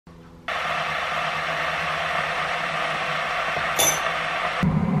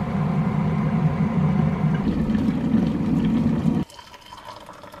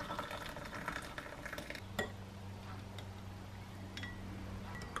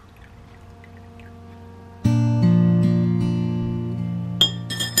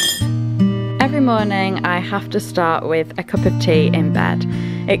morning I have to start with a cup of tea in bed.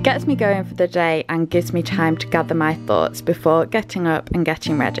 It gets me going for the day and gives me time to gather my thoughts before getting up and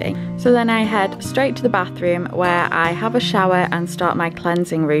getting ready. So then I head straight to the bathroom where I have a shower and start my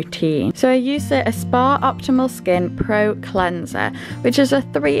cleansing routine. So I use the Spa Optimal Skin Pro Cleanser, which is a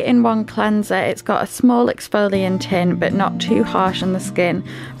 3-in-1 cleanser. It's got a small exfoliant tin but not too harsh on the skin,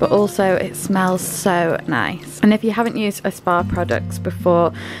 but also it smells so nice. And if you haven't used a spa products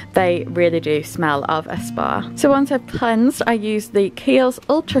before, they really do smell of a spa. So once I've cleansed, I use the Kiehl's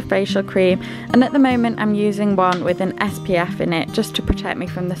Ultra Facial Cream, and at the moment I'm using one with an SPF in it just to protect me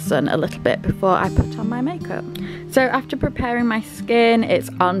from the sun a little bit before I put on my makeup. So after preparing my skin, it's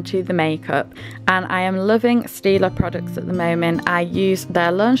on to the makeup, and I am loving Stila products at the moment. I use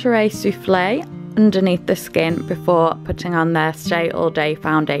their Lingerie Soufflé underneath the skin before putting on their Stay All Day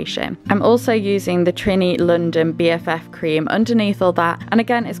foundation. I'm also using the Trini London BFF cream underneath all that, and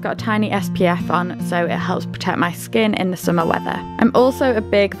again it's got a tiny SPF on, so it helps protect my skin in the summer weather. I'm also a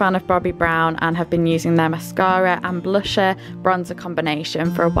big fan of Bobbi Brown and have been using their mascara and blusher bronzer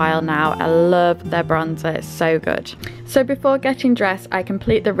combination for a while now. I love their bronzer, it's so good. So before getting dressed, I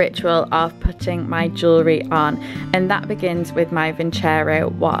complete the ritual of putting my jewellery on, and that begins with my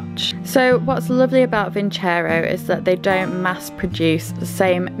Vincero watch. So what's lovely about Vincero is that they don't mass produce the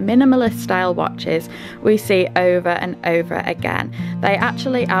same minimalist style watches we see over and over again. They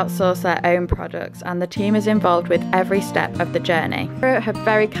actually outsource their own products, and the team is involved with every step of the journey. They have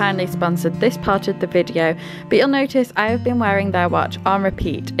very kindly sponsored this part of the video, but you'll notice I have been wearing their watch on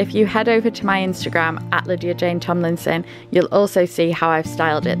repeat. If you head over to my Instagram at Lydia Tomlinson, you'll also see how I've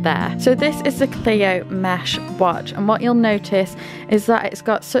styled it there. So this is the Clio mesh watch, and what you'll notice is that it's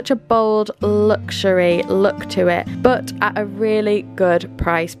got such a bold luxury look to it, but at a really good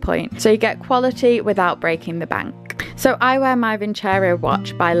price point. So you get quality without breaking the bank. So I wear my Vincero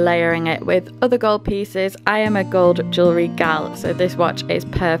watch by layering it with other gold pieces. I am a gold jewellery gal, so this watch is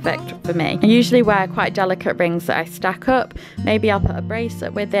perfect for me. I usually wear quite delicate rings that I stack up. Maybe I'll put a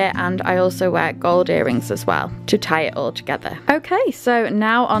bracelet with it, and I also wear gold earrings as well to tie it all together. Okay, so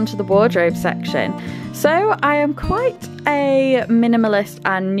now onto the wardrobe section. So I am quite a minimalist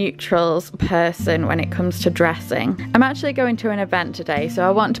and neutrals person when it comes to dressing. I'm actually going to an event today, so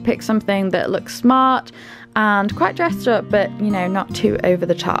I want to pick something that looks smart and quite dressed up, but you know, not too over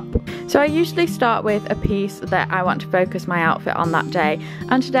the top. So I usually start with a piece that I want to focus my outfit on that day,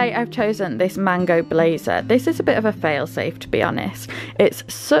 and today I've chosen this mango blazer. This is a bit of a fail-safe, to be honest. It's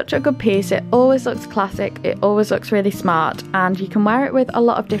such a good piece, it always looks classic, it always looks really smart, and you can wear it with a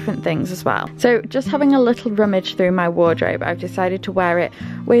lot of different things as well. So just having a little rummage through my wardrobe, I've decided to wear it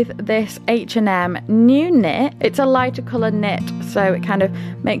with this H&M new knit. It's a lighter colour knit, so it kind of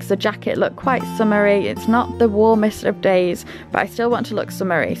makes the jacket look quite summery. It's not the warmest of days, but I still want to look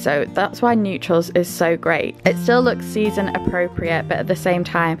summery, so that's why neutrals is so great. It still looks season appropriate, but at the same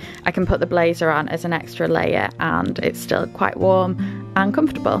time I can put the blazer on as an extra layer and it's still quite warm and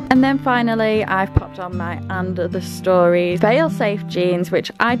comfortable. And then finally I've popped on my Under the Stories fail-safe jeans,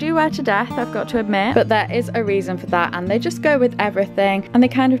 which I do wear to death, I've got to admit, but there is a reason for that, and they just go with everything, and they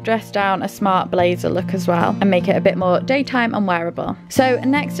kind of dress down a smart blazer look as well and make it a bit more daytime and wearable. So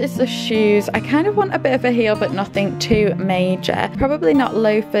next is the shoes. I kind of want a bit of a heel, but nothing too major. Probably not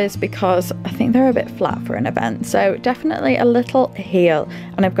loafers because I think they're a bit flat for an event, so definitely a little heel,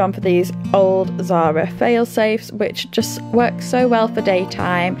 and I've gone for these old Zara fail-safes, which just work so well for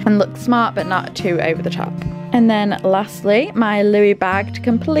daytime and look smart but not too over the top. And then lastly, my Louis bag to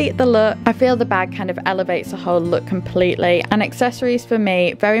complete the look. I feel the bag kind of elevates the whole look completely, and accessories for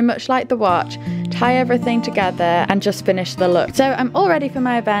me, very much like the watch, tie everything together and just finish the look. So I'm all ready for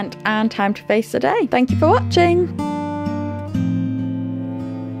my event and time to face the day. Thank you for watching.